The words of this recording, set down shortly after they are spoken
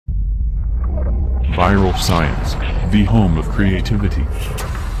Viral Science, the home of creativity.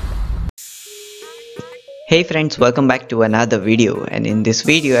 Hey friends, welcome back to another video, and in this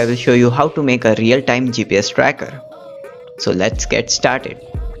video I will show you how to make a real-time GPS tracker. So let's get started.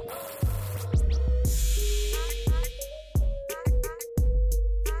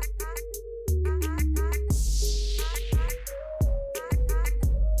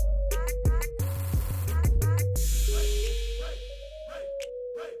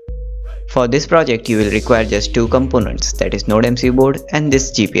 For this project you will require just two components, that is Nodemcu board and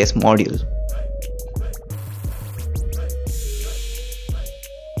this GPS module.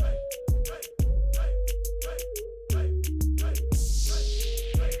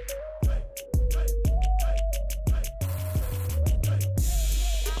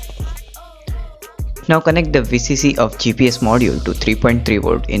 Now connect the VCC of GPS module to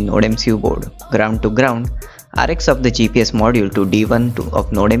 3.3V in Nodemcu board, ground to ground, RX of the GPS module to D1 of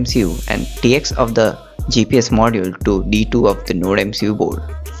Nodemcu and TX of the GPS module to D2 of the Nodemcu board.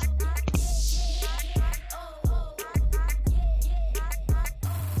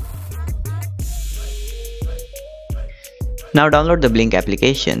 Now download the Blink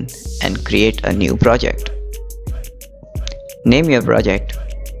application and create a new project. Name your project.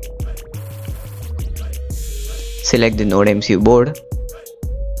 Select the Nodemcu board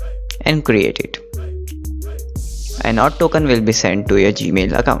and create it. An odd token will be sent to your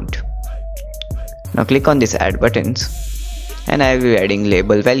Gmail account. Now click on this add buttons and I will be adding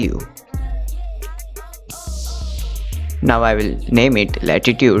label value. Now I will name it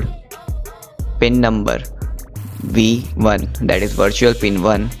latitude, pin number V1, that is virtual pin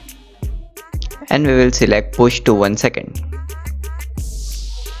 1, and we will select push to 1 second.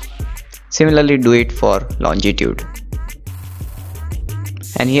 Similarly do it for longitude,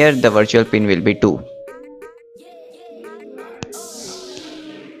 and here the virtual pin will be 2.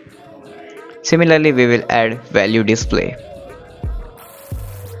 Similarly we will add value display,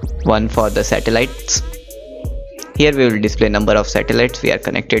 1 for the satellites. Here we will display number of satellites we are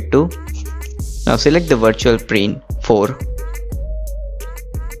connected to. Now select the virtual pin 4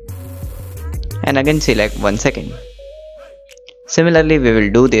 and again select 1 second. Similarly we will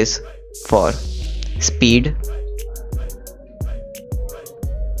do this for speed,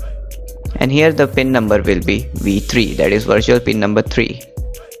 and here the pin number will be V3, that is virtual pin number 3.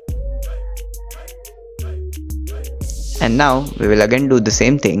 And now we will again do the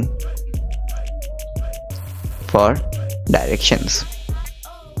same thing for directions,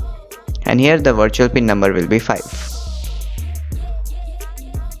 and here the virtual pin number will be 5.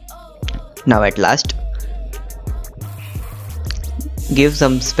 Now at last give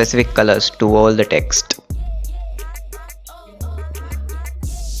some specific colors to all the text.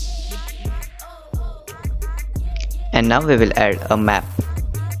 And now we will add a map.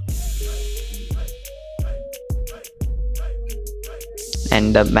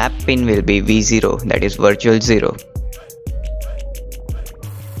 And the map pin will be V0, that is virtual 0.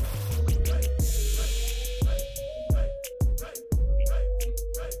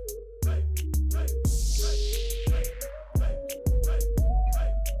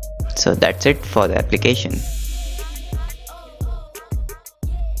 So that's it for the application.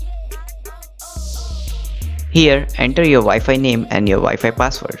 Here enter your Wi-Fi name and your Wi-Fi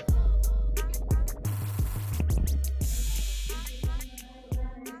password.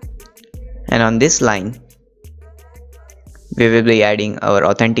 And on this line we will be adding our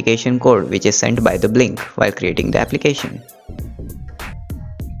authentication code, which is sent by the Blink while creating the application.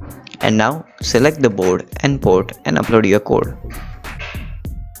 And now select the board and port and upload your code.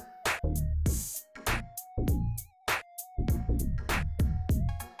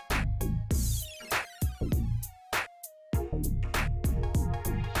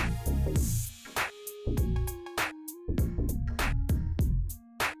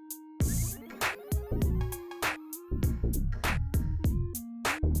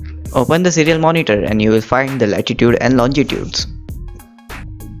 Open the serial monitor and you will find the latitude and longitudes.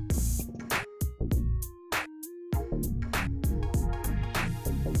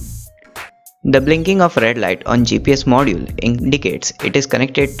 The blinking of red light on GPS module indicates it is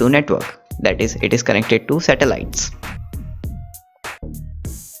connected to network, that is, it is connected to satellites.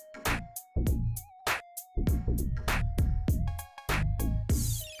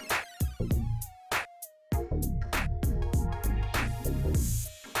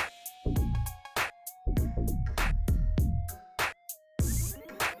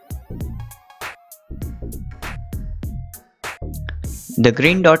 The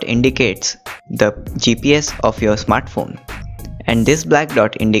green dot indicates the GPS of your smartphone, and this black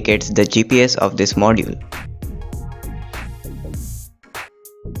dot indicates the GPS of this module.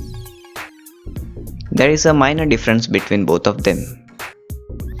 There is a minor difference between both of them.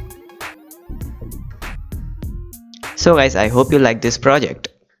 So guys, I hope you like this project.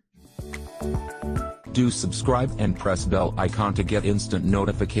 Do subscribe and press bell icon to get instant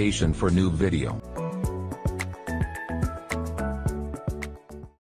notification for new video.